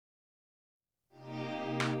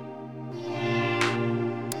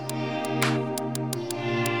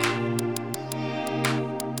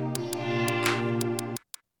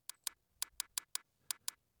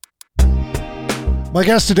My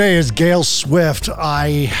guest today is Gail Swift.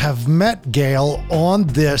 I have met Gail on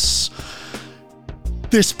this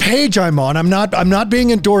page I'm on. I'm not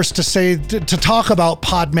being endorsed to talk about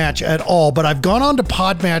Podmatch at all, but I've gone on to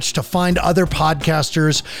Podmatch to find other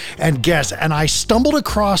podcasters and guests, and I stumbled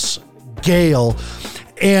across Gail,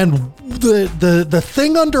 and the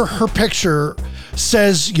thing under her picture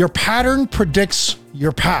says your pattern predicts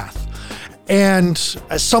your path. And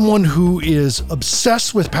as someone who is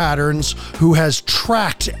obsessed with patterns, who has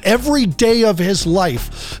tracked every day of his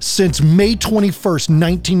life since May 21st,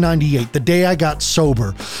 1998, the day I got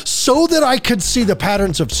sober, so that I could see the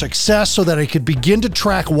patterns of success, so that I could begin to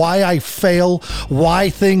track why I fail,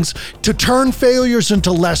 to turn failures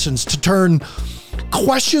into lessons, to turn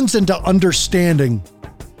questions into understanding.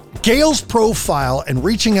 Gail's profile and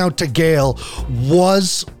reaching out to Gail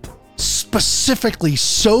was specifically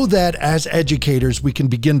so that as educators, we can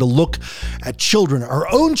begin to look at children,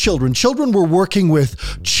 our own children we're working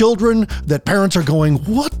with, children that parents are going,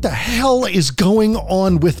 what the hell is going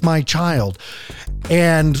on with my child?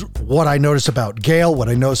 And what I notice about Gail, what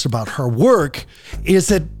I notice about her work is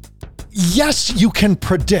that yes, you can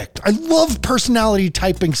predict. I love personality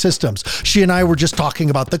typing systems. She and I were just talking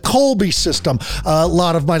about the Kolbe system. A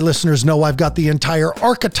lot of my listeners know I've got the entire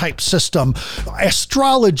archetype system,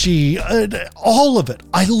 astrology, all of it.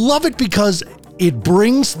 I love it because it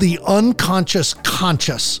brings the unconscious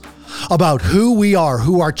conscious about who we are,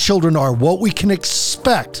 who our children are, what we can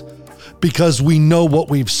expect because we know what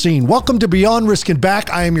we've seen. Welcome to Beyond Risk and Back.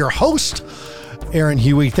 I am your host, Aaron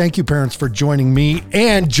Huey. Thank you, parents, for joining me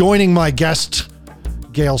and joining my guest,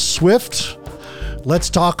 Gail Swift. Let's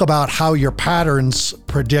talk about how your patterns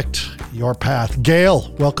predict your path.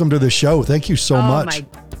 Gail, welcome to the show. Thank you so much. Oh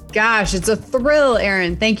my gosh, it's a thrill,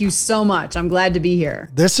 Aaron. Thank you so much. I'm glad to be here.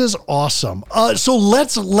 This is awesome. So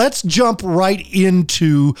let's jump right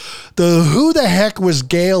into who the heck was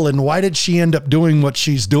Gail and why did she end up doing what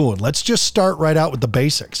she's doing? Let's just start right out with the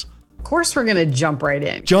basics. Of course, we're going to jump right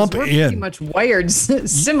in. We're pretty much wired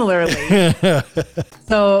similarly.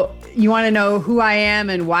 So you want to know who I am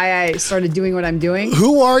and why I started doing what I'm doing?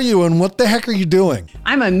 Who are you and what the heck are you doing?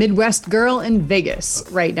 I'm a Midwest girl in Vegas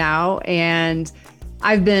right now. And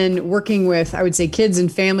I've been working with, I would say, kids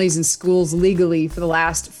and families and schools legally for the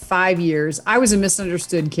last 5 years. I was a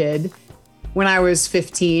misunderstood kid when I was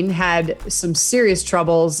 15, had some serious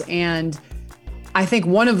troubles, and I think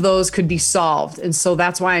one of those could be solved. And so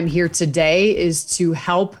that's why I'm here today, is to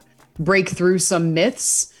help break through some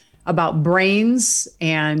myths about brains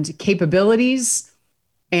and capabilities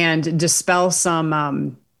and dispel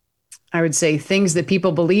some, I would say, things that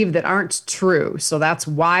people believe that aren't true. So that's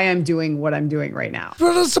why I'm doing what I'm doing right now.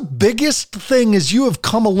 But that's the biggest thing is you have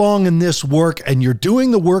come along in this work and you're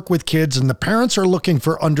doing the work with kids and the parents are looking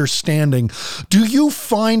for understanding. Do you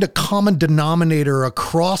find a common denominator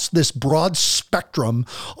across this broad spectrum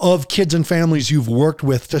of kids and families you've worked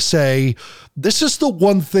with to say, this is the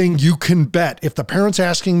one thing you can bet. If the parent's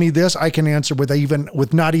asking me this, I can answer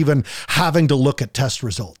with not even having to look at test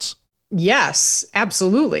results? Yes,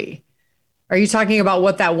 absolutely. Are you talking about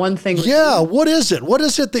what that one thing? Yeah. What is it? What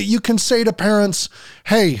is it that you can say to parents?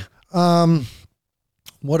 Hey,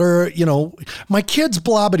 what are, my kid's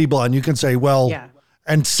blah, blah, blah. And you can say, well, yeah,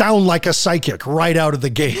 and sound like a psychic right out of the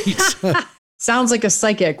gate. Sounds like a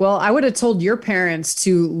psychic. Well, I would have told your parents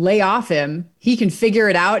to lay off him. He can figure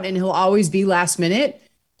it out and he'll always be last minute.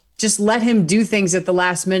 Just let him do things at the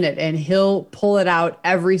last minute and he'll pull it out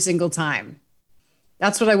every single time.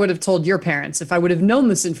 That's what I would have told your parents if I would have known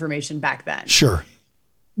this information back then. Sure.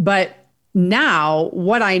 But now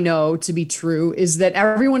what I know to be true is that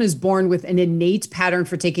everyone is born with an innate pattern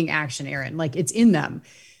for taking action, Aaron. Like it's in them.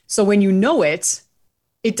 So when you know it,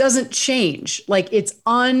 it doesn't change. Like it's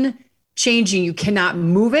unchanging. You cannot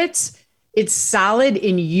move it. It's solid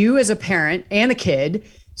in you as a parent and a kid.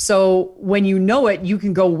 So when you know it, you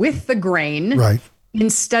can go with the grain. Right.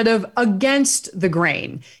 Instead of against the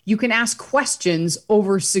grain. You can ask questions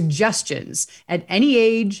over suggestions at any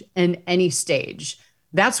age and any stage.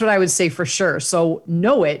 That's what I would say for sure. So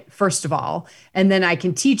know it, first of all, and then I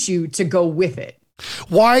can teach you to go with it.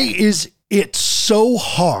 Why is it so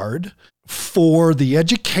hard for the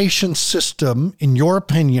education system, in your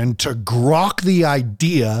opinion, to grok the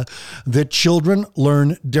idea that children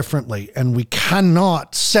learn differently? And we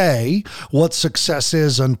cannot say what success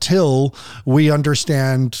is until we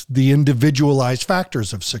understand the individualized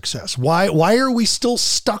factors of success. Why are we still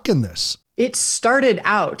stuck in this? It started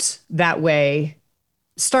out that way.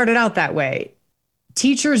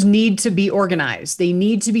 Teachers need to be organized. They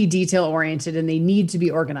need to be detail oriented and they need to be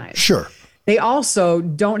organized. Sure. They also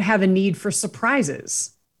don't have a need for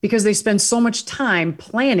surprises. because they spend so much time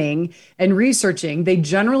planning and researching. They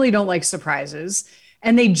generally don't like surprises,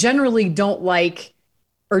 and they generally don't like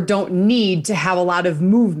or don't need to have a lot of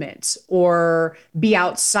movement or be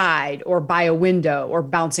outside or by a window or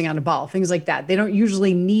bouncing on a ball, things like that. They don't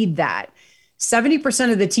usually need that.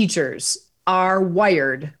 70% of the teachers are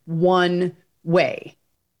wired one way.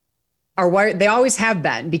 Are wired, they always have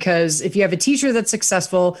been, because if you have a teacher that's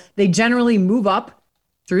successful, they generally move up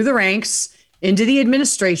through the ranks into the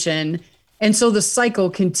administration. And so the cycle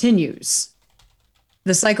continues.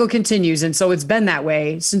 The cycle continues. And so it's been that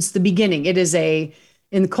way since the beginning. It is a,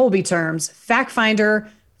 in Kolbe terms, fact finder,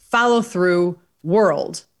 follow through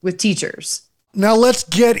world with teachers. Now let's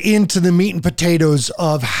get into the meat and potatoes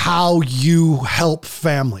of how you help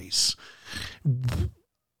families.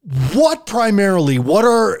 What primarily,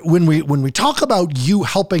 when we talk about you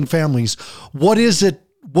helping families, what is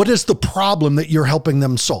the problem that you're helping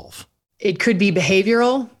them solve? It could be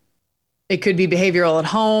behavioral. It could be behavioral at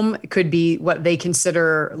home. It could be what they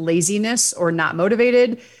consider laziness or not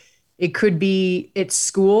motivated. It could be at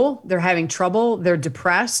school. They're having trouble. They're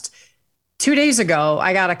depressed. 2 days ago,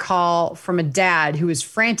 I got a call from a dad who was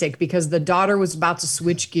frantic because the daughter was about to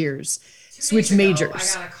switch gears, switch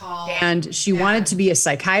majors. And she wanted to be a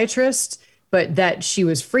psychiatrist, but that she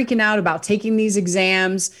was freaking out about taking these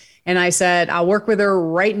exams. And I said, I'll work with her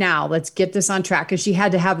right now. Let's get this on track, because she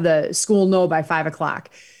had to have the school know by 5 o'clock.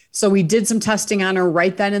 So we did some testing on her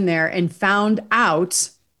right then and there and found out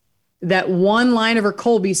that one line of her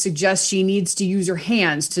Kolbe suggests she needs to use her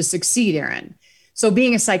hands to succeed, Aaron. So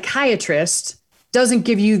being a psychiatrist doesn't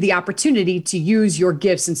give you the opportunity to use your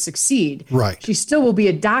gifts and succeed. Right. She still will be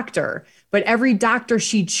a doctor, but every doctor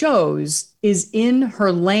she chose is in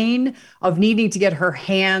her lane of needing to get her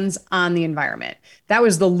hands on the environment. That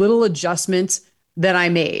was the little adjustment that I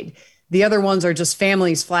made. The other ones are just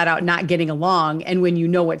families flat out not getting along. And when you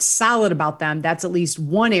know what's solid about them, that's at least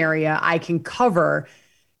one area I can cover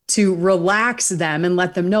to relax them and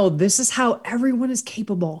let them know this is how everyone is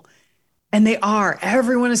capable. And they are.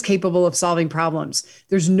 Everyone is capable of solving problems.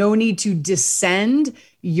 There's no need to descend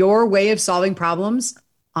your way of solving problems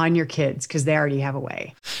on your kids, because they already have a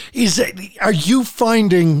way. Are you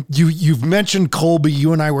finding, you've mentioned Kolbe,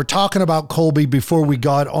 you and I were talking about Kolbe before we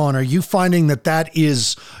got on. Are you finding that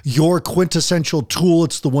is your quintessential tool?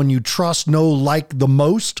 It's the one you trust, know, like the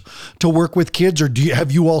most to work with kids? Or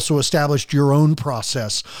have you also established your own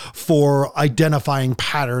process for identifying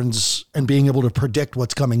patterns and being able to predict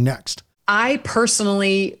what's coming next? I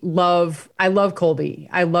personally love Kolbe.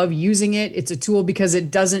 I love using it. It's a tool because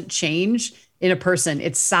it doesn't change in a person.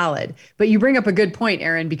 It's solid. But you bring up a good point,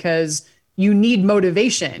 Aaron, because you need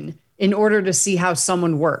motivation in order to see how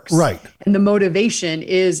someone works. Right. And the motivation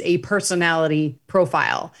is a personality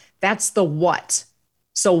profile. That's the what.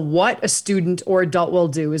 So what a student or adult will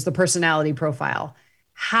do is the personality profile.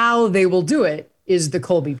 How they will do it is the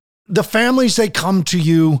Kolbe. The families, they come to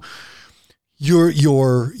you,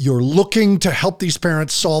 you're looking to help these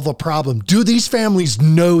parents solve a problem. Do these families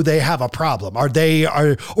know they have a problem? Or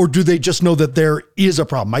do they just know that there is a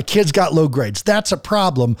problem? My kids got low grades. That's a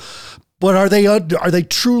problem. But are they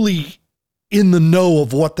truly in the know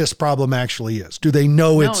of what this problem actually is? Do they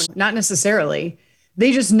know it's... No, not necessarily.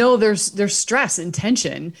 They just know there's stress and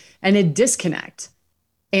tension and a disconnect.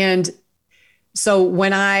 And so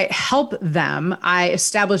when I help them, I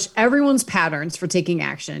establish everyone's patterns for taking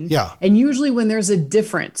action. Yeah. And usually when there's a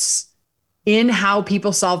difference in how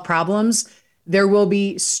people solve problems, there will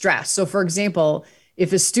be stress. So for example,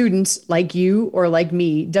 if a student like you or like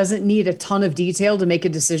me doesn't need a ton of detail to make a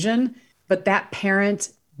decision, but that parent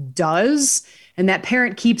does, and that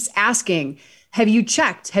parent keeps asking, have you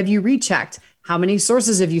checked? Have you rechecked? How many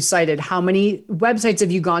sources have you cited? How many websites have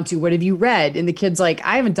you gone to? What have you read? And the kid's like,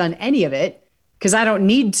 I haven't done any of it, because I don't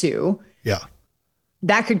need to. Yeah.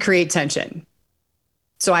 That could create tension.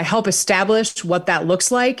 So I help establish what that looks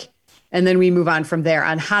like. And then we move on from there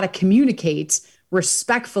on how to communicate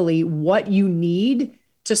respectfully what you need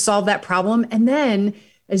to solve that problem. And then,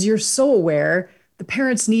 as you're so aware, the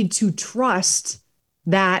parents need to trust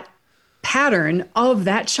that pattern of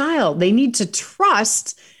that child. They need to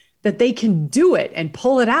trust that they can do it and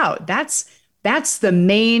pull it out. That's the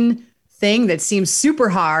main thing that seems super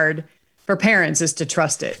hard for parents, is to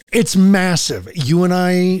trust it. It's massive. You and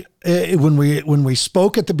I, when we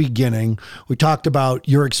spoke at the beginning, we talked about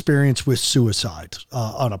your experience with suicide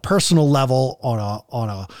on a personal level, on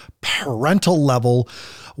a parental level.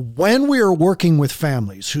 When we are working with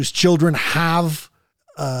families whose children have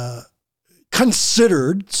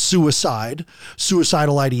considered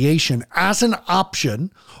suicidal ideation as an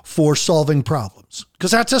option for solving problems.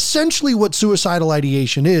 Because that's essentially what suicidal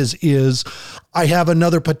ideation is I have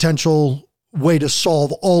another potential way to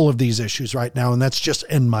solve all of these issues right now, and that's just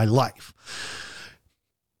end my life.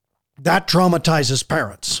 That traumatizes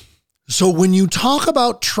parents. So when you talk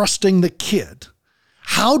about trusting the kid,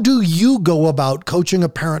 how do you go about coaching a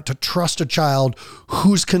parent to trust a child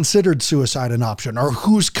who's considered suicide an option, or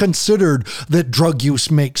who's considered that drug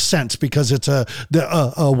use makes sense because it's a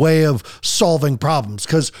way of solving problems?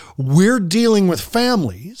 Because we're dealing with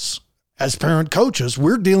families, as parent coaches,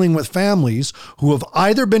 we're dealing with families who have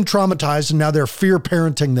either been traumatized and now they're fear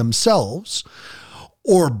parenting themselves,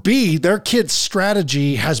 or B, their kid's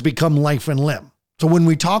strategy has become life and limb. So when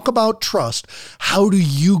we talk about trust, how do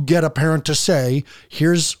you get a parent to say,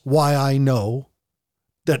 here's why I know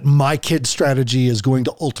that my kid's strategy is going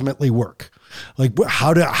to ultimately work? Like,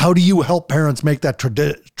 how do you help parents make that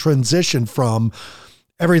transition from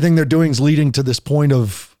everything they're doing is leading to this point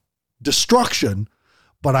of destruction,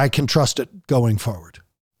 but I can trust it going forward?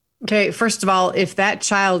 Okay, first of all, if that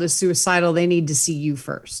child is suicidal, they need to see you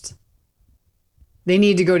first. They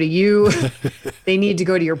need to go to you. They need to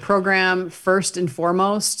go to your program first and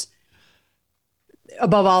foremost,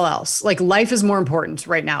 above all else. Like, life is more important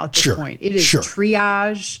right now at this point. It is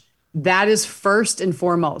triage. That is first and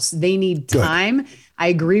foremost. They need time. Good. I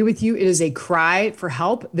agree with you. It is a cry for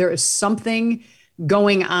help. There is something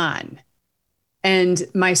going on. And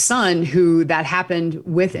my son, who that happened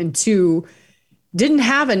with and to, didn't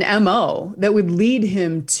have an MO that would lead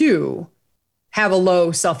him to have a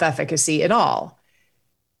low self-efficacy at all.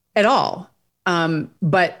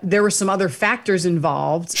 But there were some other factors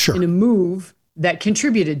involved in a move that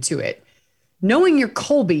contributed to it. Knowing your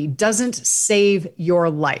Kolbe doesn't save your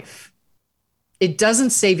life. It doesn't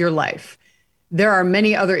save your life. There are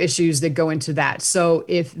many other issues that go into that. So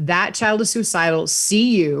if that child is suicidal,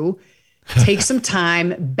 see you, take some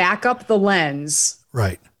time, back up the lens.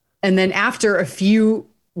 Right. And then after a few,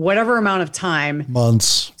 whatever amount of time,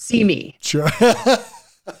 months, see me. Sure.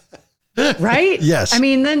 Right? Yes. I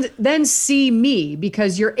mean, then see me,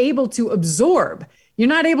 because you're able to absorb. You're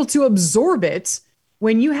not able to absorb it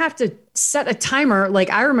when you have to set a timer, like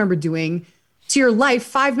I remember doing, to your life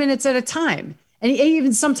 5 minutes at a time. And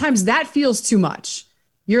even sometimes that feels too much.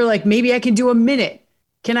 You're like, maybe I can do a minute.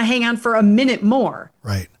 Can I hang on for a minute more?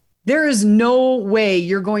 Right. There is no way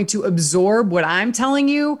you're going to absorb what I'm telling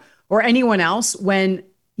you or anyone else when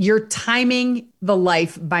you're timing the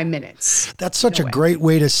life by minutes. That's such a great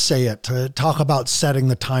way to say it, to talk about setting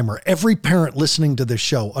the timer. Every parent listening to this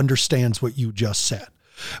show understands what you just said.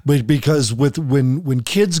 But because when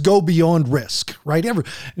kids go beyond risk, right?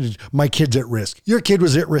 My kid's at risk. Your kid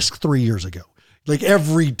was at risk 3 years ago. Like,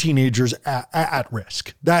 every teenager's at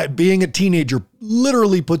risk. That being a teenager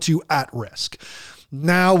literally puts you at risk.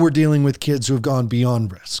 Now we're dealing with kids who have gone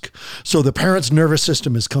beyond risk. So the parent's nervous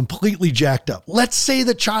system is completely jacked up. Let's say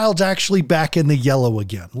the child's actually back in the yellow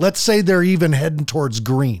again. Let's say they're even heading towards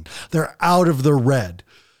green. They're out of the red.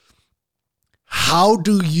 How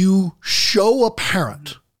do you show a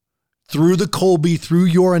parent through the Kolbe, through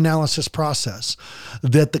your analysis process,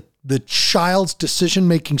 that the child's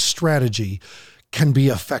decision-making strategy can be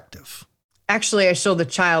effective? Actually, I show the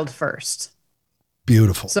child first.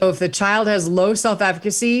 Beautiful. So if the child has low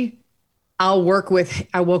self-efficacy, I'll work with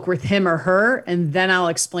him or her, and then I'll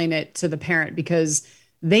explain it to the parent, because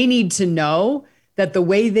they need to know that the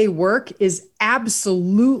way they work is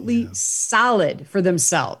absolutely solid for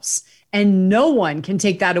themselves. And no one can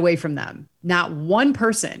take that away from them. Not one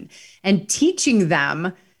person. And teaching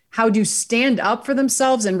them how to stand up for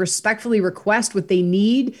themselves and respectfully request what they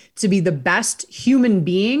need to be the best human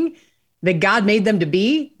being that God made them to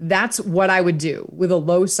be, that's what I would do with a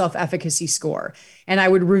low self-efficacy score. And I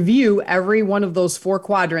would review every one of those 4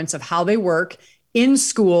 quadrants of how they work in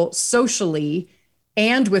school, socially,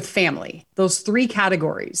 and with family, those 3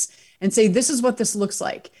 categories, and say, this is what this looks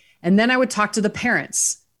like. And then I would talk to the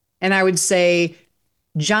parents and I would say,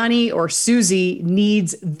 Johnny or Susie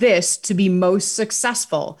needs this to be most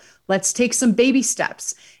successful. Let's take some baby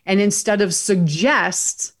steps. And instead of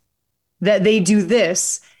suggest that they do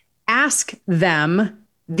this, ask them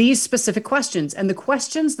these specific questions. And the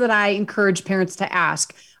questions that I encourage parents to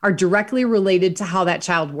ask are directly related to how that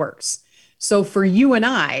child works. So for you and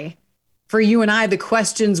I, the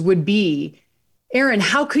questions would be, Aaron,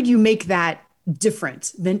 how could you make that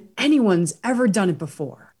different than anyone's ever done it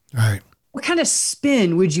before? Right. What kind of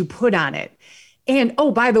spin would you put on it? And,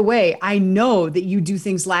 oh, by the way, I know that you do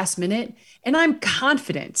things last minute, and I'm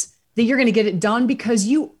confident that you're going to get it done because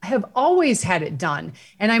you have always had it done.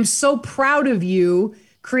 And I'm so proud of you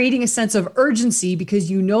creating a sense of urgency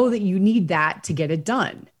because you know that you need that to get it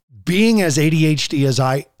done. Being as ADHD as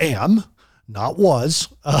I am, not was,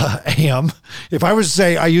 am. If I was to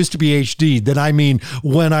say I used to be HD, then I mean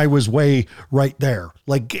when I was way right there.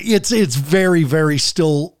 Like it's very, very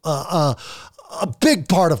still a big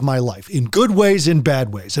part of my life, in good ways, in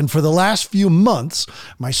bad ways. And for the last few months,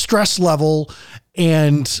 my stress level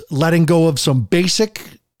and letting go of some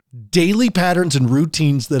basic daily patterns and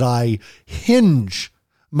routines that I hinge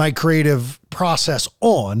my creative process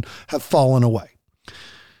on have fallen away.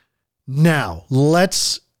 Now,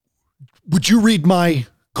 would you read my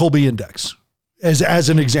Kolbe Index as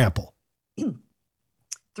an example?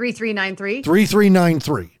 3393.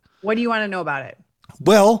 3393. What do you want to know about it?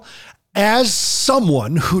 Well, as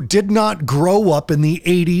someone who did not grow up in the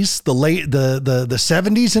 80s, the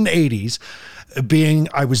 70s and 80s,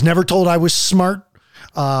 I was never told I was smart.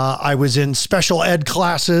 I was in special ed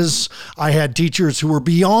classes. I had teachers who were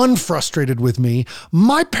beyond frustrated with me.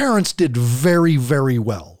 My parents did very, very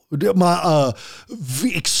well.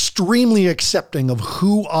 Extremely accepting of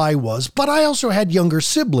who I was, but I also had younger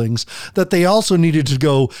siblings that they also needed to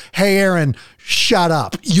go, hey, Aaron, shut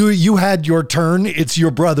up. You had your turn. It's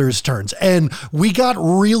your brother's turns. And we got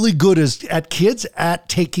really good at kids at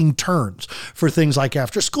taking turns for things like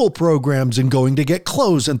after school programs and going to get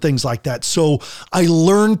clothes and things like that. So I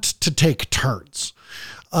learned to take turns,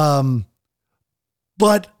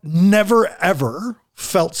 but never, ever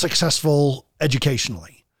felt successful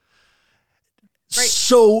educationally. Right.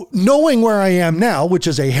 So knowing where I am now, which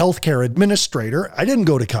is a healthcare administrator, I didn't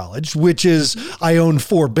go to college, which is I own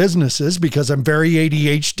 4 businesses because I'm very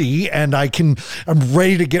ADHD and I'm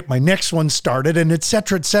ready to get my next one started and et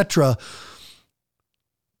cetera, et cetera.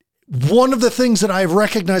 One of the things that I've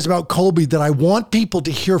recognized about Kolbe that I want people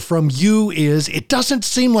to hear from you is it doesn't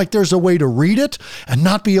seem like there's a way to read it and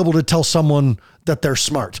not be able to tell someone that they're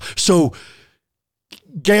smart. So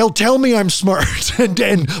Gail, tell me I'm smart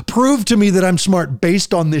and prove to me that I'm smart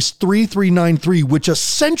based on this 3393, which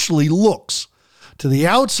essentially looks to the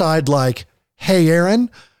outside like, hey,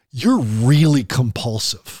 Aaron, you're really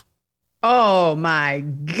compulsive. Oh my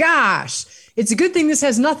gosh. It's a good thing this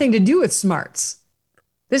has nothing to do with smarts.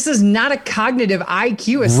 This is not a cognitive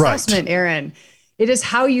IQ assessment, right, Aaron. It is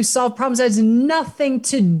how you solve problems. It has nothing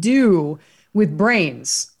to do with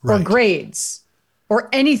brains or grades or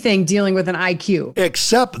anything dealing with an IQ.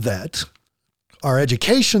 Except that our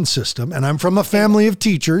education system, and I'm from a family of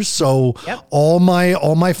teachers, so yep, all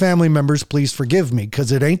my family members, please forgive me,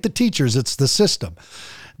 because it ain't the teachers, it's the system.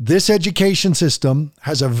 This education system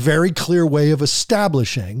has a very clear way of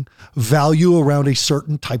establishing value around a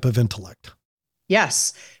certain type of intellect.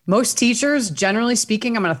 Yes. Most teachers, generally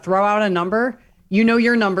speaking, I'm going to throw out a number. You know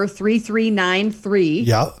your number, 3393.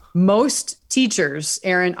 Yeah. Most teachers,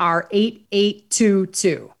 Aaron, are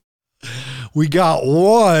 8822. We got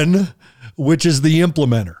one, which is the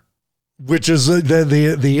implementer, which is the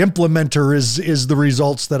implementer is the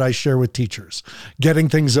results that I share with teachers, getting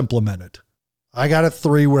things implemented. I got a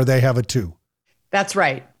 3 where they have a 2. That's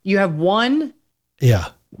right. You have one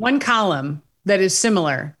column that is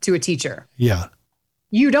similar to a teacher. Yeah.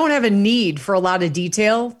 You don't have a need for a lot of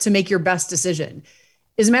detail to make your best decision.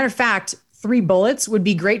 As a matter of fact, 3 bullets would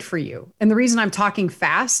be great for you. And the reason I'm talking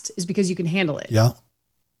fast is because you can handle it. Yeah.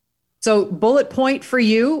 So bullet point for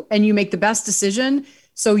you, and you make the best decision.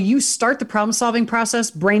 So you start the problem solving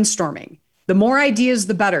process brainstorming. The more ideas,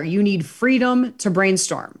 the better. You need freedom to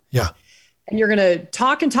brainstorm. Yeah. And you're going to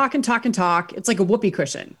talk and talk and talk and talk. It's like a whoopee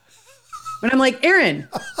cushion. And I'm like, Aaron,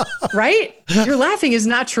 right? You're laughing is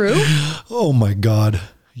not true. Oh my God.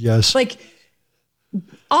 Yes. Like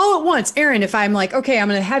all at once, Aaron, if I'm like, okay, I'm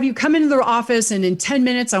going to have you come into the office and in 10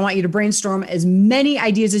 minutes, I want you to brainstorm as many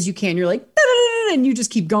ideas as you can. You're like, and you just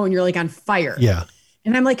keep going. You're like on fire. Yeah.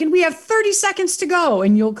 And I'm like, and we have 30 seconds to go,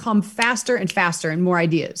 and you'll come faster and faster and more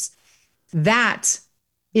ideas. That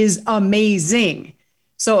is amazing.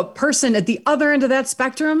 So a person at the other end of that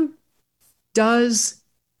spectrum does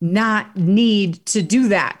not need to do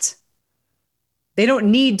that. They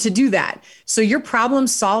don't need to do that. So your problem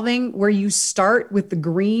solving, where you start with the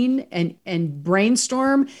green and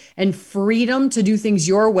brainstorm and freedom to do things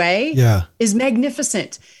your way, is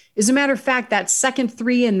magnificent. As a matter of fact, that second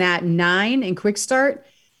 3 and that 9 in quick start,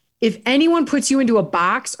 if anyone puts you into a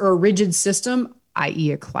box or a rigid system,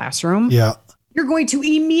 i.e. a classroom, you're going to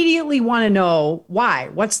immediately want to know why.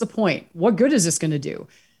 What's the point? What good is this going to do?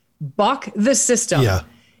 Buck the system. Yeah.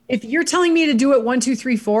 If you're telling me to do it 1, 2,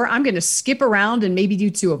 3, 4, I'm going to skip around and maybe do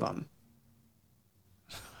 2 of them.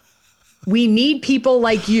 We need people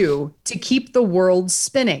like you to keep the world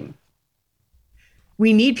spinning.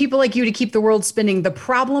 We need people like you to keep the world spinning. The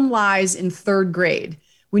problem lies in 3rd grade.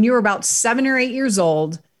 when you were about 7 or 8 years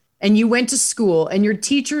old and you went to school and your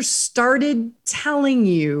teacher started telling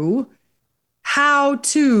you how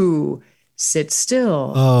to sit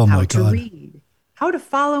still, how to read, how to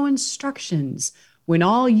follow instructions, when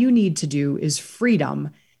all you need to do is freedom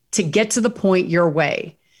to get to the point your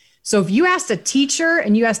way. So if you asked a teacher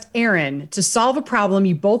and you asked Aaron to solve a problem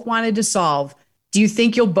you both wanted to solve, do you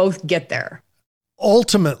think you'll both get there?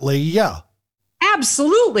 Ultimately, yeah.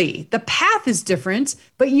 Absolutely. The path is different,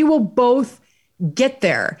 but you will both get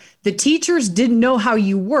there. The teachers didn't know how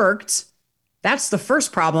you worked. That's the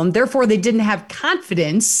first problem. Therefore, they didn't have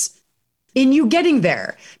confidence in you getting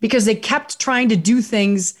there because they kept trying to do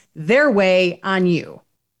things their way on you.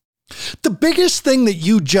 The biggest thing that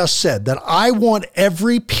you just said that I want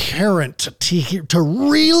every parent to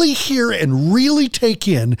really hear and really take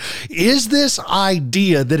in is this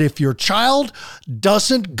idea that if your child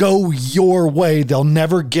doesn't go your way, they'll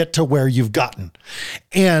never get to where you've gotten.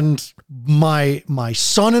 And my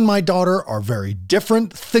son and my daughter are very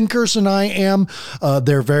different thinkers than I am.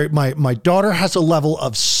 My daughter has a level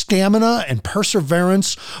of stamina and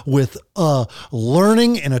perseverance with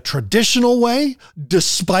learning in a traditional way,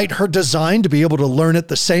 despite her design to be able to learn it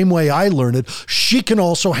the same way I learn it. She can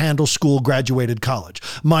also handle school, graduated college.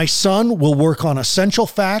 My son will work on essential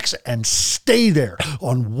facts and stay there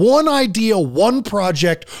on one idea, one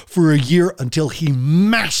project for a year until he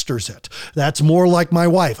masters it. That's more like my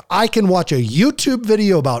wife. I can watch a YouTube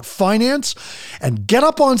video about finance and get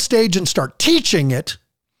up on stage and start teaching it,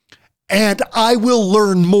 and I will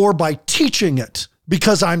learn more by teaching it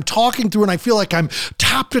because I'm talking through and I feel like I'm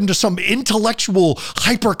tapped into some intellectual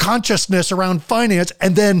hyper consciousness around finance.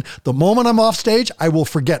 And then the moment I'm off stage, I will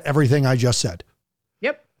forget everything I just said.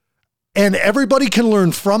 Yep. And everybody can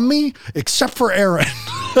learn from me except for Aaron.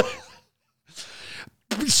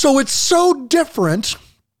 So it's so different.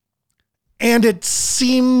 And it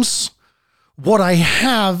seems what I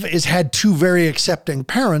have is had two very accepting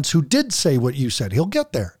parents who did say what you said. He'll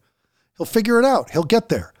get there. He'll figure it out. He'll get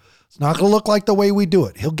there. It's not going to look like the way we do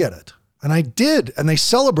it. He'll get it. And I did. And they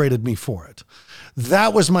celebrated me for it.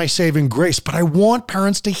 That was my saving grace. But I want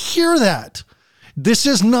parents to hear that. This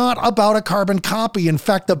is not about a carbon copy. In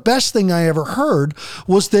fact, the best thing I ever heard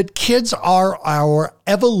was that kids are our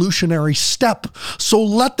evolutionary step. So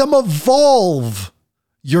let them evolve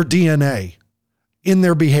your DNA in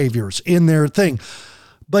their behaviors, in their thing.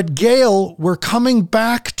 But Gail, we're coming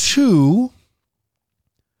back to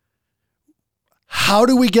how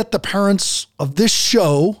do we get the parents of this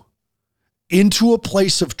show into a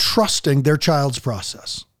place of trusting their child's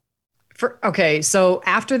process? Okay, so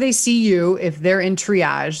after they see you, if they're in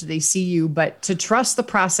triage, they see you, but to trust the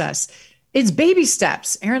process, it's baby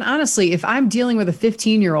steps. Aaron, honestly, if I'm dealing with a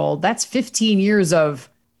 15-year-old, that's 15 years of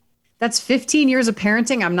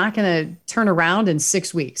parenting. I'm not going to turn around in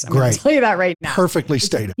 6 weeks. I'm going to tell you that right now. Perfectly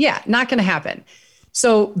stated. Yeah, not going to happen.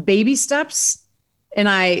 So baby steps. And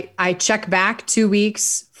I check back 2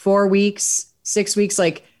 weeks, 4 weeks, 6 weeks.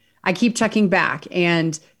 Like I keep checking back,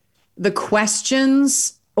 and the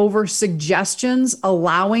questions over suggestions,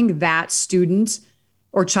 allowing that student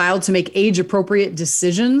or child to make age appropriate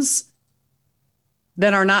decisions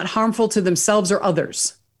that are not harmful to themselves or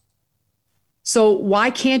others. So why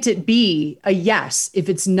can't it be a yes if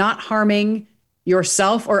it's not harming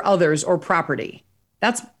yourself or others or property?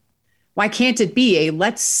 Why can't it be a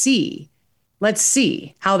let's see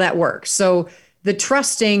how that works? So the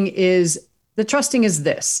trusting is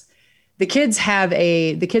this. The kids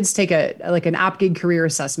take an OPGIG career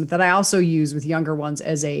assessment that I also use with younger ones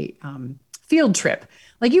as a field trip.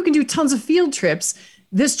 Like you can do tons of field trips.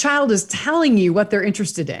 This child is telling you what they're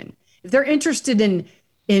interested in. If they're interested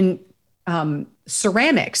in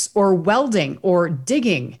ceramics or welding or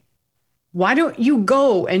digging, why don't you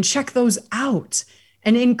go and check those out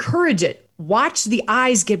and encourage it? Watch the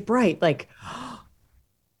eyes get bright. Like,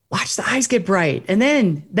 watch the eyes get bright. And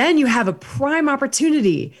then you have a prime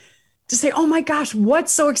opportunity to say, oh my gosh,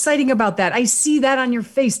 what's so exciting about that? I see that on your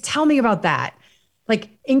face. Tell me about that. Like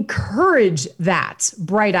encourage that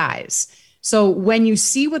bright eyes. So when you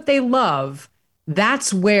see what they love,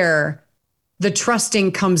 that's where the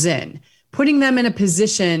trusting comes in. Putting them in a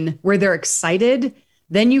position where they're excited,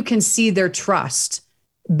 then you can see their trust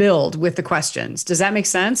build with the questions. Does that make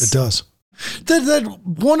sense? It does. That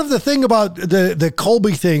one of the thing about the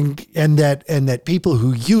Kolbe thing and that people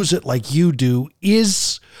who use it like you do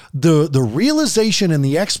is the realization and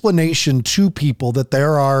the explanation to people that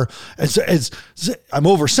there are, as I'm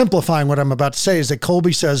oversimplifying what I'm about to say, is that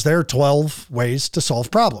Kolbe says there are 12 ways to solve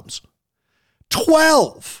problems.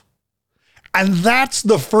 12. And that's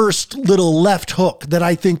the first little left hook that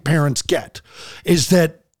I think parents get, is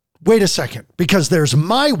that wait a second, because there's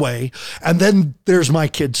my way and then there's my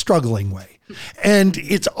kid struggling way. And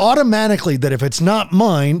it's automatically that if it's not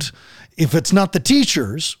mine, if it's not the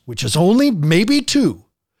teacher's, which is only maybe 2,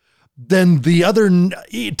 then the other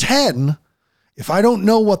 10, if I don't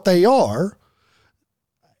know what they are,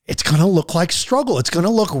 it's going to look like struggle. It's going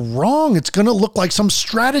to look wrong. It's going to look like some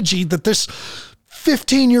strategy that this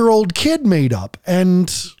 15-year-old kid made up.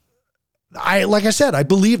 And like I said, I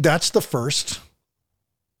believe that's the first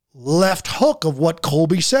left hook of what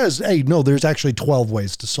Kolbe says. Hey, no, there's actually 12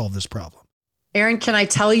 ways to solve this problem. Aaron, can I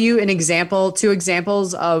tell you an example, 2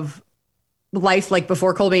 examples of life like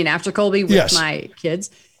before Kolbe and after Kolbe with my kids?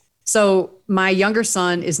 So my younger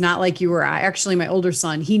son is not like you or I. Actually, my older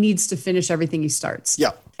son, he needs to finish everything he starts.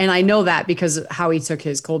 Yeah. And I know that because of how he took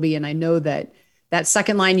his Kolbe. And I know that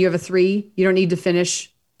second line, you have a 3. You don't need to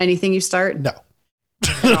finish anything you start. No.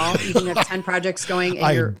 At all. You can have 10 projects going.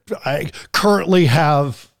 And I currently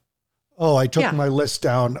have, I took my list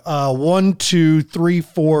down. 1, 2, 3,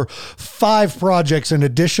 4, 5 projects in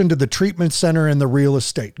addition to the treatment center and the real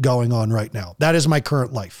estate going on right now. That is my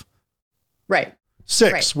current life. Right.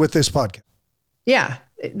 6 with this podcast. Yeah.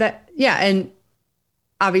 And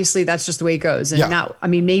obviously that's just the way it goes. And now, I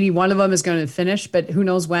mean, maybe one of them is going to finish, but who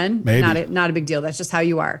knows when? Maybe. Not a big deal. That's just how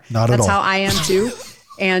you are. That's how I am too.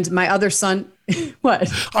 And my other son, what?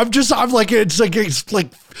 I'm like, it's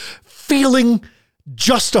like feeling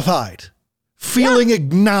justified, feeling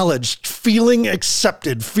acknowledged, feeling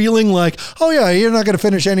accepted, feeling like, oh yeah, you're not going to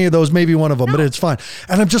finish any of those, maybe one of them, but it's fine.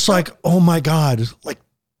 And I'm just like, oh my God, like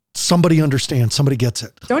somebody understands, somebody gets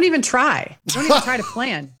it. Don't even try. Don't even try to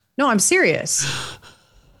plan. No, I'm serious.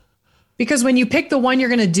 Because when you pick the one you're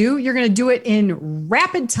going to do it in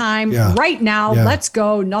rapid time right now. Yeah. Let's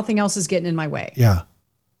go. Nothing else is getting in my way. Yeah.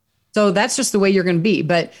 So that's just the way you're going to be.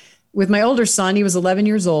 But with my older son, he was 11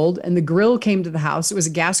 years old and the grill came to the house. It was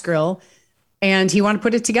a gas grill and he wanted to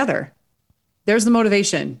put it together. There's the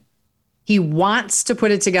motivation. He wants to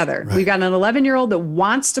put it together. Right. We've got an 11-year-old that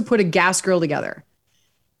wants to put a gas grill together.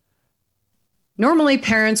 Normally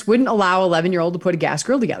parents wouldn't allow 11-year-old to put a gas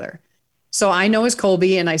grill together. So I know his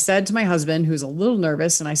Kolbe, and I said to my husband, who's a little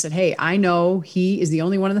nervous, and I said, hey, I know he is the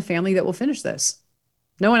only one in the family that will finish this.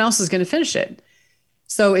 No one else is going to finish it.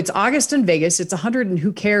 So it's August in Vegas. It's 100 and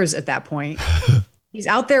who cares at that point. He's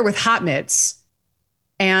out there with hot mitts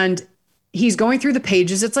and he's going through the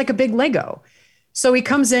pages. It's like a big Lego. So he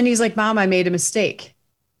comes in, he's like, Mom, I made a mistake.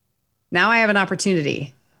 Now I have an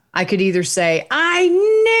opportunity. I could either say, I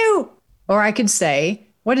knew, or I could say,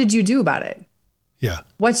 what did you do about it? Yeah.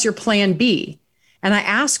 What's your plan B? And I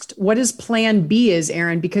asked what his plan B is,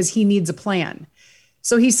 Aaron, because he needs a plan.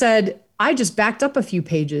 So he said, I just backed up a few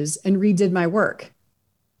pages and redid my work.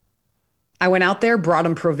 I went out there, brought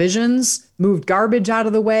him provisions, moved garbage out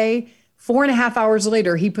of the way. 4.5 hours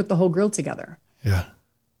later, he put the whole grill together. Yeah.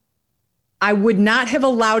 I would not have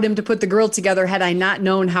allowed him to put the grill together had I not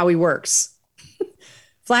known how he works.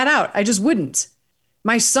 Flat out, I just wouldn't.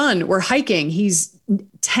 My son, we're hiking. He's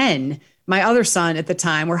 10. My other son at the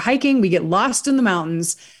time, we're hiking. We get lost in the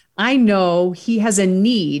mountains. I know he has a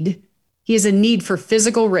need. He has a need for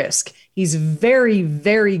physical risk. He's very,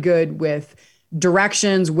 very good with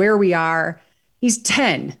directions, where we are. He's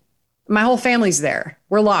 10. My whole family's there.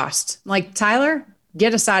 We're lost. I'm like, Tyler,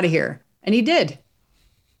 get us out of here. And he did.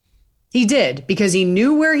 He did because he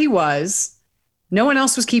knew where he was. No one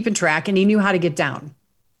else was keeping track and he knew how to get down.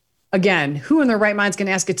 Again, who in their right mind is going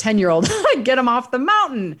to ask a 10-year-old, get him off the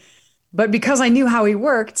mountain? But because I knew how he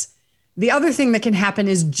worked, the other thing that can happen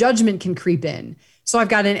is judgment can creep in. So I've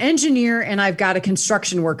got an engineer and I've got a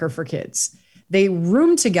construction worker for kids. They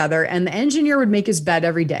room together and the engineer would make his bed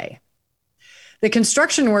every day. The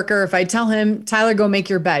construction worker, if I tell him, Tyler, go make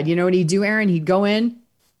your bed, you know what he'd do, Aaron? He'd go in,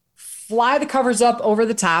 fly the covers up over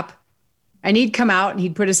the top, and he'd come out and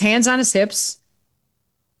he'd put his hands on his hips.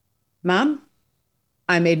 Mom,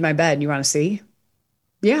 I made my bed. You want to see?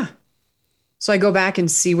 Yeah. So I go back and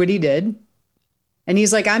see what he did. And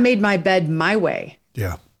he's like, I made my bed my way.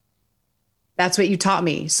 Yeah. That's what you taught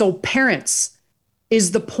me. So parents,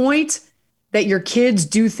 is the point that your kids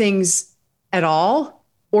do things at all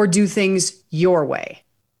or do things your way?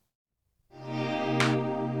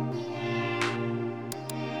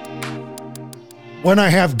 When I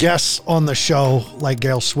have guests on the show like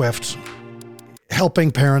Gail Swift,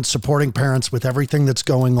 helping parents, supporting parents with everything that's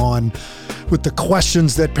going on, with the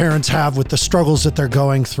questions that parents have, with the struggles that they're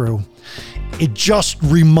going through, it just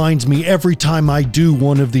reminds me every time I do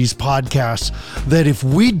one of these podcasts that if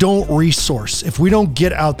we don't resource, if we don't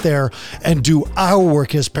get out there and do our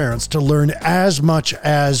work as parents to learn as much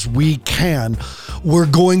as we can, we're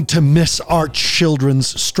going to miss our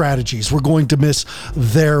children's strategies. We're going to miss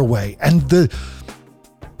their way. And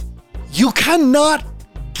you cannot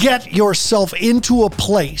get yourself into a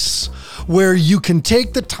place where you can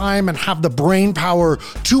take the time and have the brain power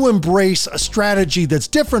to embrace a strategy that's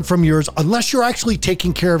different from yours unless you're actually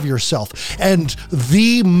taking care of yourself. And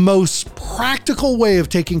the most practical way of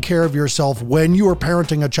taking care of yourself when you are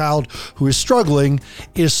parenting a child who is struggling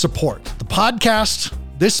is support. The podcast,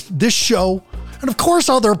 this show, and of course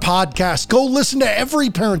other podcasts. Go listen to every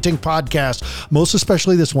parenting podcast, most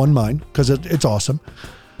especially this one, mine, because it's awesome.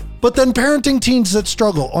 But then Parenting Teens That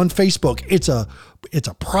Struggle on Facebook. It's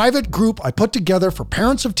a private group I put together for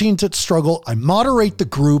parents of teens that struggle. I moderate the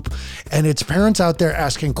group, and it's parents out there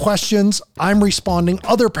asking questions. I'm responding.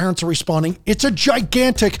 Other parents are responding. It's a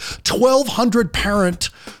gigantic 1,200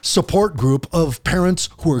 parent support group of parents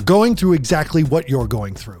who are going through exactly what you're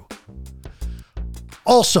going through.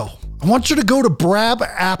 Also, I want you to go to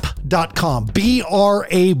brabapp.com,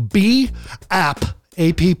 B-R-A-B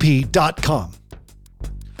app.com.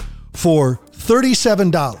 For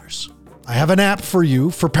 $37, I have an app for you,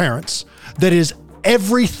 for parents, that is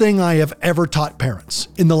everything I have ever taught parents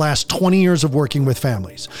in the last 20 years of working with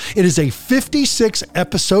families. It is a 56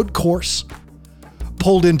 episode course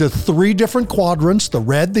pulled into 3 different quadrants, the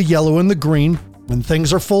red, the yellow, and the green. When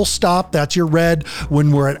things are full stop, that's your red.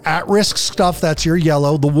 When we're at risk stuff, that's your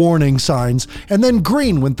yellow, the warning signs. And then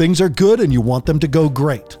green, when things are good and you want them to go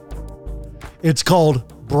great. It's called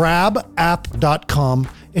brabapp.com.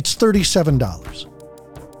 It's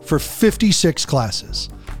 $37 for 56 classes.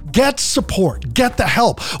 Get support, get the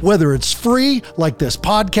help, whether it's free like this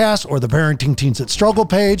podcast or the Parenting Teens That Struggle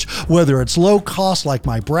page, whether it's low cost like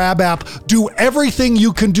my Brab app. Do everything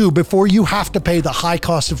you can do before you have to pay the high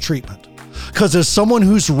cost of treatment. Because as someone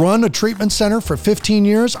who's run a treatment center for 15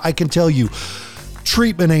 years, I can tell you,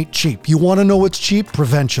 treatment ain't cheap. You want to know what's cheap?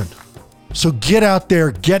 Prevention. So get out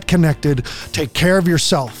there, get connected, take care of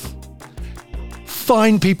yourself.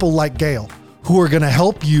 Find people like Gail who are going to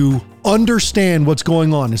help you understand what's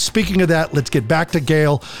going on. And speaking of that, let's get back to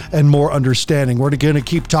Gail and more understanding. We're going to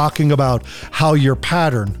keep talking about how your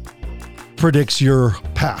pattern predicts your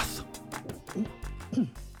path.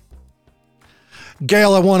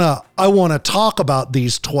 Gail, I want to talk about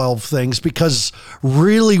these 12 things because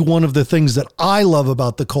really one of the things that I love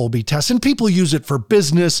about the Kolbe test, and people use it for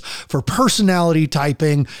business, for personality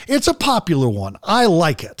typing. It's a popular one. I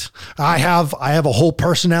like it. I have a whole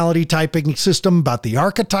personality typing system about the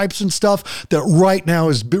archetypes and stuff that right now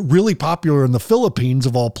is really popular in the Philippines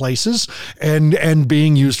of all places and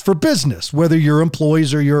being used for business, whether your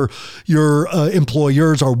employees or your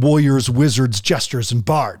employers are warriors, wizards, jesters, and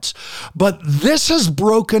bards. But this has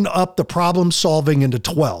broken up the problem solving into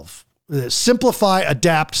 12. Simplify,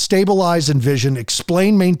 adapt, stabilize, envision,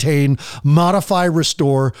 explain, maintain, modify,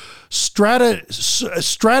 restore, strategize,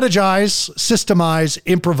 systemize,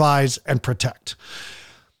 improvise, and protect.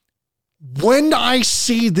 When I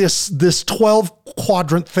see this 12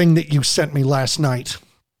 quadrant thing that you sent me last night,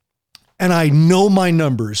 and I know my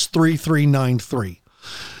numbers, 3393.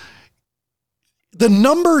 The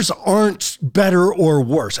numbers aren't better or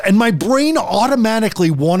worse. And my brain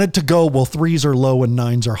automatically wanted to go, well, 3s are low and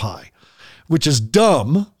 9s are high, which is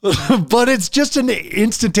dumb, but it's just an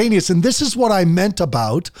instantaneous. And this is what I meant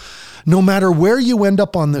about no matter where you end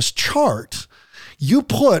up on this chart, you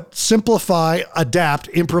put simplify, adapt,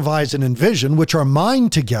 improvise, and envision, which are mine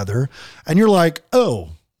together. And you're like, oh,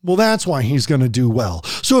 well, that's why he's going to do well.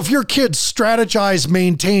 So if your kids strategize,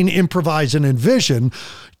 maintain, improvise, and envision,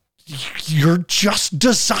 you're just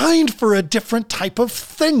designed for a different type of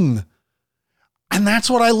thing. And that's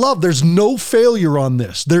what I love. There's no failure on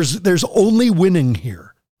this. There's only winning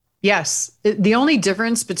here. Yes. The only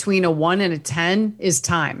difference between a 1 and a 10 is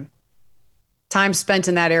time. Time spent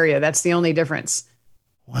in that area. That's the only difference.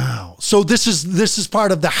 Wow. So this is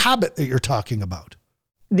part of the habit that you're talking about.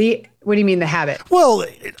 What do you mean the habit? Well,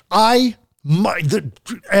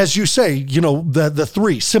 as you say, the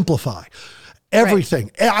 3, simplify. Everything.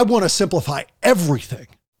 Right. I want to simplify everything.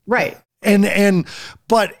 Right.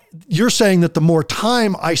 But you're saying that the more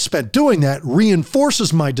time I spent doing that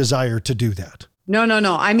reinforces my desire to do that. No.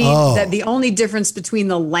 I mean that the only difference between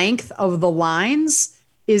the length of the lines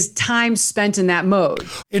is time spent in that mode.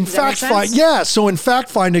 In fact, so in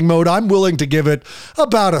fact-finding mode, I'm willing to give it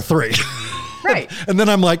about a 3. Right. And then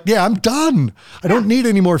I'm like, yeah, I'm done. I don't need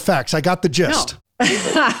any more facts. I got the gist.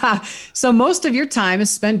 No. So most of your time is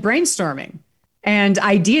spent brainstorming and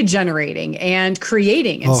idea generating and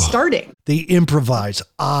creating and starting. The improvise.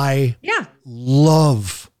 I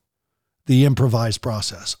love the improvised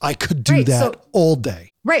process. I could do Right, that all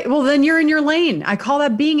day. Right. Well, then you're in your lane. I call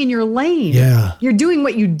that being in your lane. Yeah. You're doing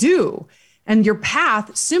what you do, and your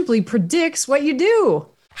path simply predicts what you do.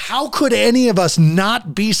 How could any of us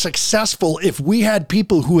not be successful if we had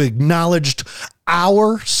people who acknowledged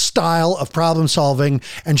our style of problem solving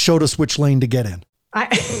and showed us which lane to get in?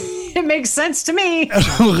 It makes sense to me.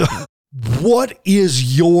 What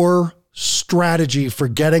is your strategy for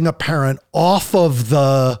getting a parent off of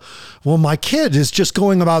the, well, my kid is just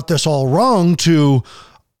going about this all wrong, to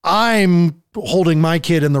I'm holding my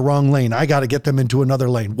kid in the wrong lane, I got to get them into another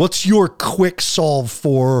lane? What's your quick solve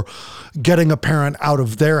for getting a parent out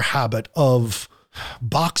of their habit of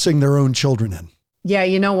boxing their own children in? Yeah,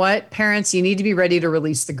 you know what? Parents, you need to be ready to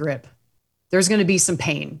release the grip. There's going to be some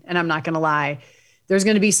pain, and I'm not going to lie. There's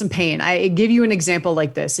going to be some pain. I give you an example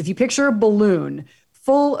like this. If you picture a balloon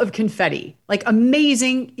full of confetti, like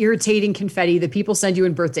amazing, irritating confetti that people send you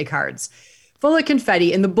in birthday cards, full of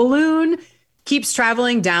confetti, and the balloon keeps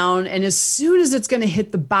traveling down. And as soon as it's going to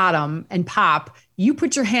hit the bottom and pop, you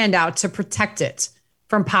put your hand out to protect it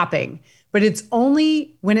from popping. But it's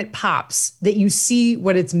only when it pops that you see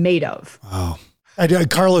what it's made of. Wow.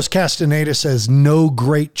 Carlos Castaneda says, no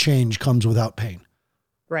great change comes without pain.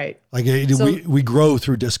 Right. Like we grow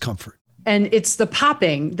through discomfort. And it's the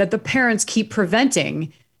popping that the parents keep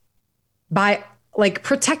preventing by like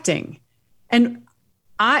protecting. And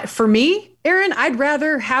for me, Aaron, I'd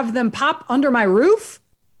rather have them pop under my roof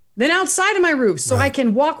than outside of my roof, so I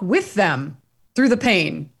can walk with them through the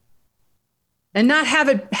pain and not have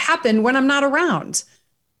it happen when I'm not around.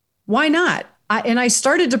 Why not? I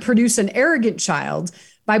started to produce an arrogant child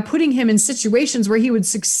by putting him in situations where he would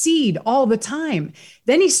succeed all the time.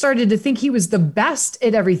 Then he started to think he was the best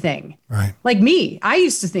at everything. Right. Like me, I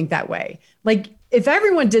used to think that way. Like, if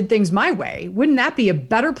everyone did things my way, wouldn't that be a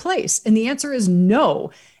better place? And the answer is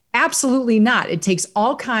no, absolutely not. It takes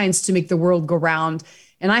all kinds to make the world go round.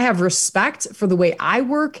 And I have respect for the way I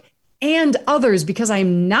work and others because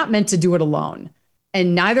I'm not meant to do it alone.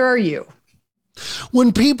 And neither are you.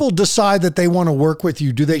 When people decide that they want to work with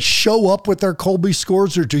you, do they show up with their Kolbe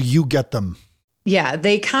scores or do you get them? Yeah,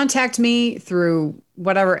 they contact me through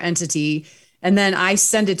whatever entity, and then I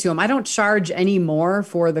send it to them. I don't charge any more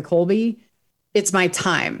for the Kolbe. It's my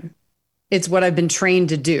time. It's what I've been trained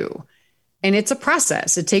to do. And it's a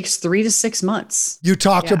process. It takes 3 to 6 months. You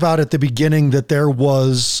talked about at the beginning that there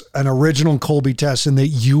was an original Kolbe test and that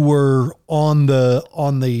you were on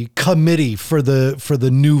the committee for the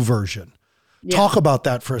new version. Yeah. Talk about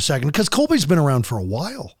that for a second, because Kolbe's been around for a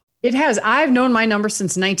while. It has. I've known my number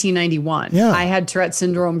since 1991. Yeah. I had Tourette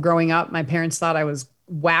syndrome growing up. My parents thought I was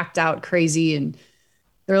whacked out crazy. And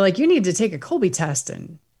they're like, you need to take a Kolbe test.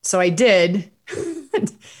 And so I did.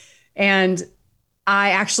 And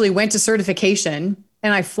I actually went to certification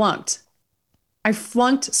and I flunked. I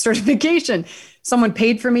flunked certification. Someone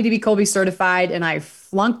paid for me to be Kolbe certified and I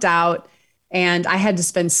flunked out. And I had to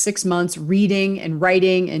spend 6 months reading and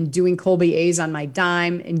writing and doing Kolbe A's on my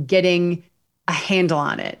dime and getting a handle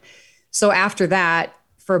on it. So after that,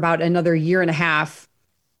 for about another year and a half,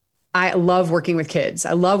 I love working with kids.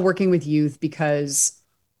 I love working with youth because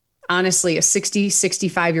honestly, a 60,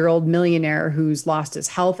 65-year-old millionaire who's lost his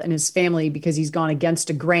health and his family because he's gone against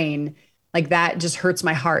a grain, like that just hurts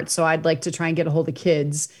my heart. So I'd like to try and get a hold of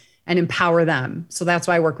kids and empower them. So that's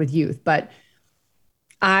why I work with youth. But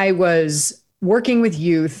I was working with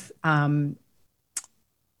youth, but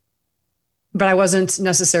I wasn't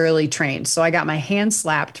necessarily trained. So I got my hand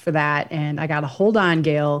slapped for that. And I got to hold on,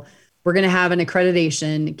 Gail. We're going to have an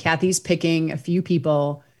accreditation. Kathy's picking a few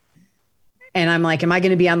people. And I'm like, am I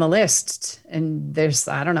going to be on the list? And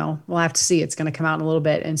I don't know. We'll have to see. It's going to come out in a little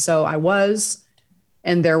bit. And so I was,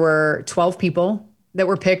 and there were 12 people that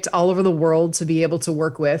were picked all over the world to be able to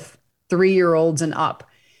work with 3-year-olds and up.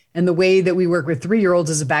 And the way that we work with 3-year-olds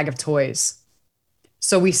is a bag of toys.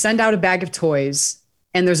 So we send out a bag of toys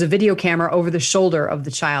and there's a video camera over the shoulder of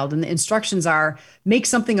the child. And the instructions are make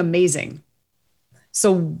something amazing.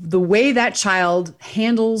 So the way that child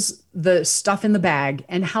handles the stuff in the bag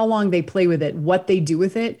and how long they play with it, what they do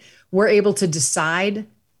with it, we're able to decide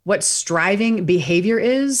what striving behavior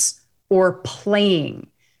is or playing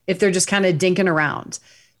if they're just kind of dinking around.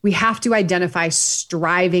 We have to identify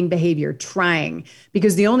striving behavior, trying,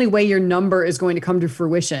 because the only way your number is going to come to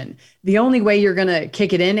fruition, the only way you're going to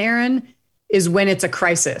kick it in, Aaron, is when it's a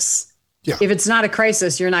crisis. Yeah. If it's not a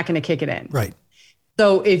crisis, you're not going to kick it in. Right.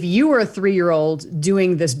 So if you were a 3-year-old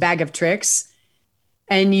doing this bag of tricks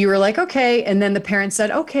and you were like, okay, and then the parent said,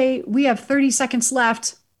 okay, we have 30 seconds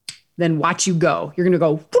left, then watch you go. You're going to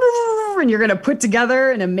go and you're going to put together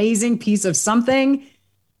an amazing piece of something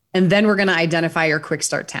And then we're going to identify your quick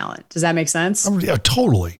start talent. Does that make sense? Yeah,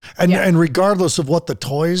 totally. And regardless of what the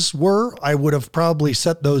toys were, I would have probably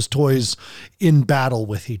set those toys in battle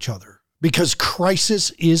with each other, because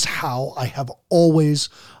crisis is how I have always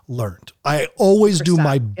learned. I always do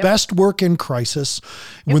my best work in crisis.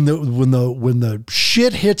 When the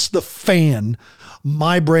shit hits the fan,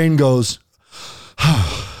 my brain goes,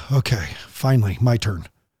 okay, finally my turn.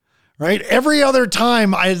 Right? Every other time,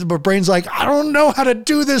 my brain's like, I don't know how to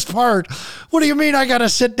do this part. What do you mean I got to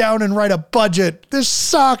sit down and write a budget? This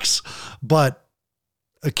sucks. But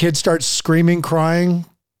a kid starts screaming, crying,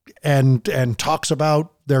 and talks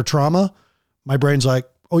about their trauma. My brain's like,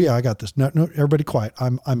 oh yeah, I got this. No, everybody quiet.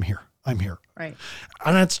 I'm here. I'm here. Right.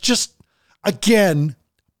 And it's just, again,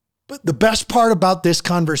 but the best part about this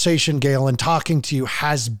conversation, Gail, and talking to you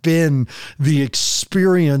has been the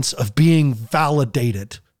experience of being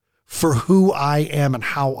validated for who I am and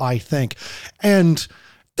how I think. And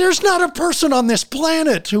there's not a person on this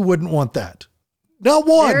planet who wouldn't want that. Not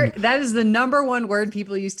one. That is the number one word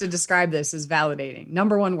people use to describe this, is validating.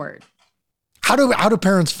 Number one word. How do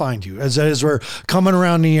parents find you? As we're coming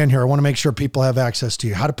around the end here, I want to make sure people have access to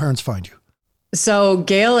you. How do parents find you? So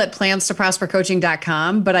Gail at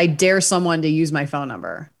planstoprospercoaching.com, but I dare someone to use my phone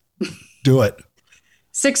number. Do it.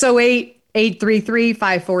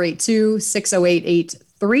 608-833-5482,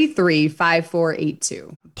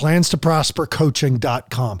 608-833-5482.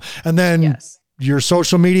 Planstoprospercoaching.com. And then your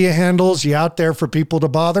social media handles, you out there for people to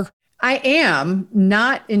bother? I am,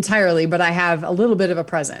 not entirely, but I have a little bit of a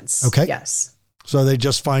presence. Okay. Yes. So they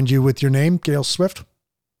just find you with your name, Gail Swift?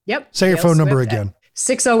 Yep. Say your phone number again.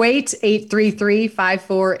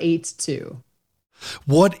 608-833-5482.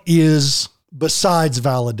 What is, besides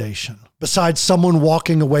validation, besides someone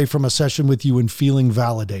walking away from a session with you and feeling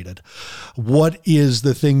validated, what is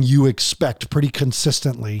the thing you expect pretty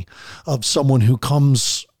consistently of someone who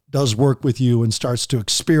does work with you and starts to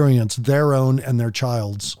experience their own and their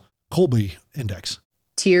child's Kolbe index?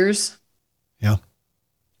 Tears. Yeah.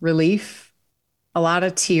 Relief. A lot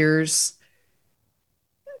of tears.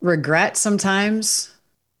 Regret sometimes.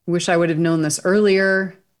 Wish I would have known this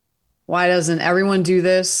earlier. Why doesn't everyone do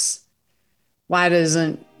this? Why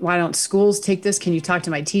don't schools take this? Can you talk to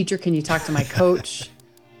my teacher? Can you talk to my coach?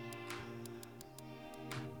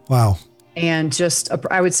 Wow. And just,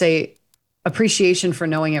 I would say, appreciation for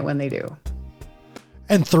knowing it when they do.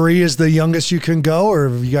 And 3 is the youngest you can go, or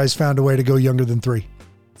have you guys found a way to go younger than 3?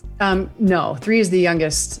 No, 3 is the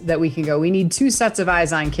youngest that we can go. We need 2 sets of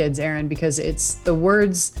eyes on kids, Aaron, because it's the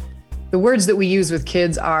words that we use with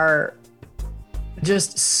kids are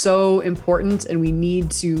just so important, and we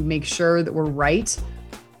need to make sure that we're right.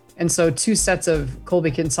 And so 2 sets of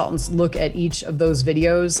Kolbe consultants look at each of those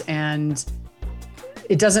videos, and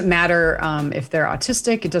it doesn't matter if they're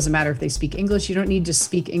autistic. It doesn't matter if they speak English. You don't need to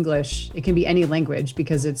speak English. It can be any language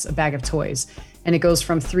because it's a bag of toys, and it goes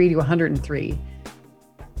from 3 to 103.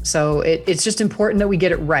 So it's just important that we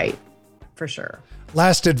get it right, for sure.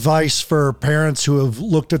 Last advice for parents who have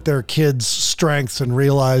looked at their kids' strengths and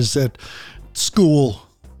realized that school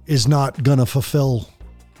is not going to fulfill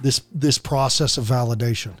this process of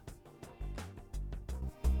validation.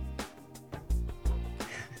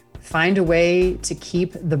 Find a way to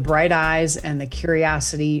keep the bright eyes and the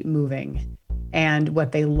curiosity moving. And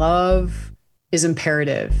what they love is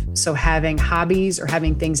imperative. So having hobbies or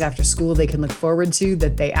having things after school they can look forward to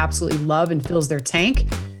that they absolutely love and fills their tank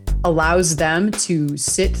allows them to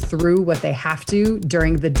sit through what they have to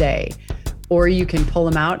during the day. Or you can pull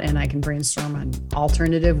them out and I can brainstorm on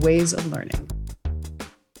alternative ways of learning.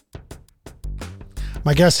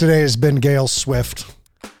 My guest today has been Gail Swift.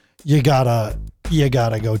 You gotta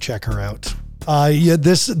go check her out.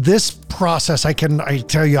 This process, I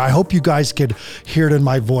tell you, I hope you guys could hear it in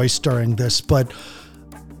my voice during this, but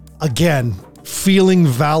again, feeling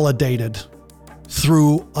validated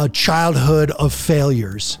through a childhood of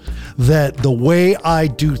failures, that the way I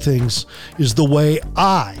do things is the way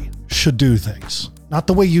I should do things. Not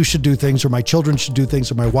the way you should do things, or my children should do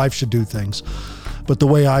things, or my wife should do things, but the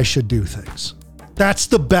way I should do things. That's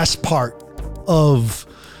the best part of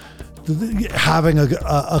having a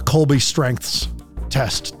Kolbe Strengths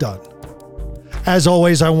test done. As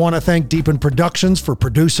always, I want to thank Deepen Productions for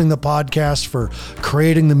producing the podcast, for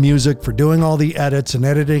creating the music, for doing all the edits and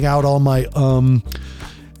editing out all my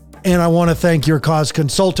and I want to thank Your Cause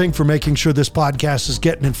Consulting for making sure this podcast is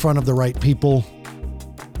getting in front of the right people.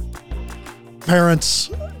 Parents,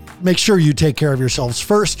 make sure you take care of yourselves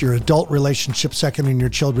first, your adult relationship second, and your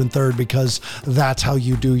children third, because that's how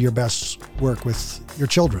you do your best work with your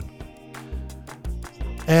children.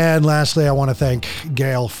 And lastly, I want to thank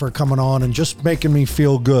Gail for coming on and just making me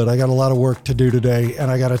feel good. I got a lot of work to do today, and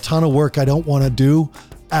I got a ton of work I don't want to do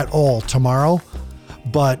at all tomorrow,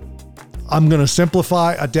 but I'm going to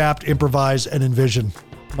simplify, adapt, improvise, and envision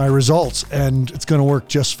my results, and it's going to work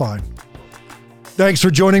just fine. Thanks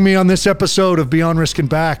for joining me on this episode of Beyond Risk and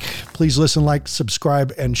Back. Please listen, like,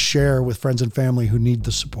 subscribe, and share with friends and family who need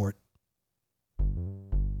the support.